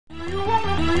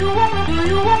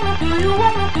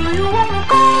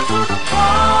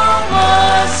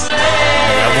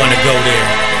go there.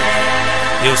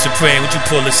 Yo, Su-Preme, would you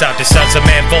pull this out the Sons of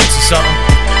Man bolts or something?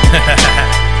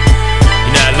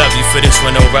 You know I love you for this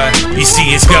one, alright? You see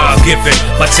it's God-given,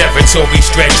 my territory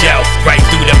stretch out right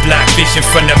through the block, fishing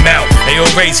from the mouth. Hey, yo,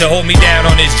 Razor, hold me down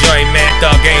on this joint, man.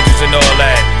 Thug Angels and all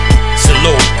that.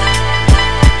 Salute.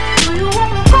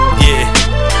 Yeah.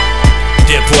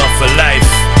 Dip one for life.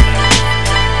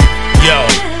 Yo,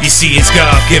 you see it's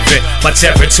God-given, my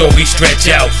territory stretch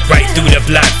out right through the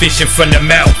block, fishing from the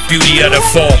mouth. Beauty of the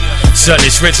fall, sun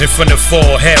is risen from the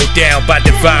fall, held down by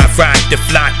divine right. The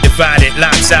flock divided,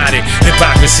 lopsided,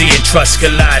 hypocrisy and trust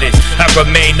collided. I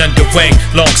remain under wing,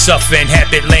 long suffering,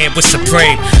 habit land with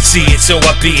Su-Preme. See it, so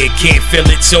I be it, can't feel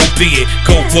it, so be it.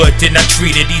 Go wood, then I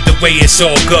treat it, either way it's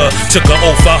all good. Took an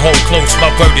oath, I hold close,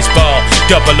 my word is ball.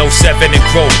 007 and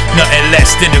grow, nothing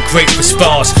less than a great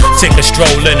response. Take a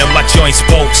stroll into my joints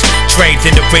bolts, trained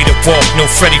in the way to walk, no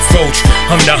Freddy Roach.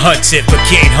 I'm the hunted, but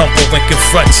can't humble when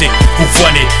confronted. Who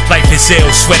won it? Life is ill,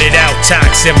 sweat it out,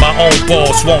 tox in my own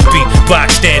balls. Won't be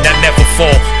boxed in, I never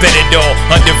fall. Bet it all,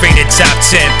 underrated top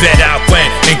 10. Bet I win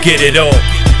and get it all.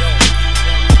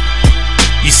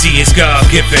 You see it's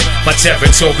God-given, my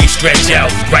territory stretch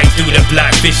out right through the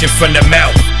block, fishing from the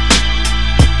mouth.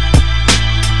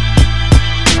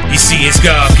 You see it's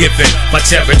God-given, my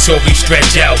territory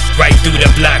stretch out right through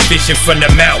the block, fishing from the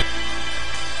mouth.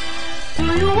 Do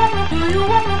you wanna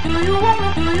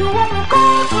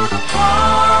go to the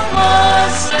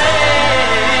promised land?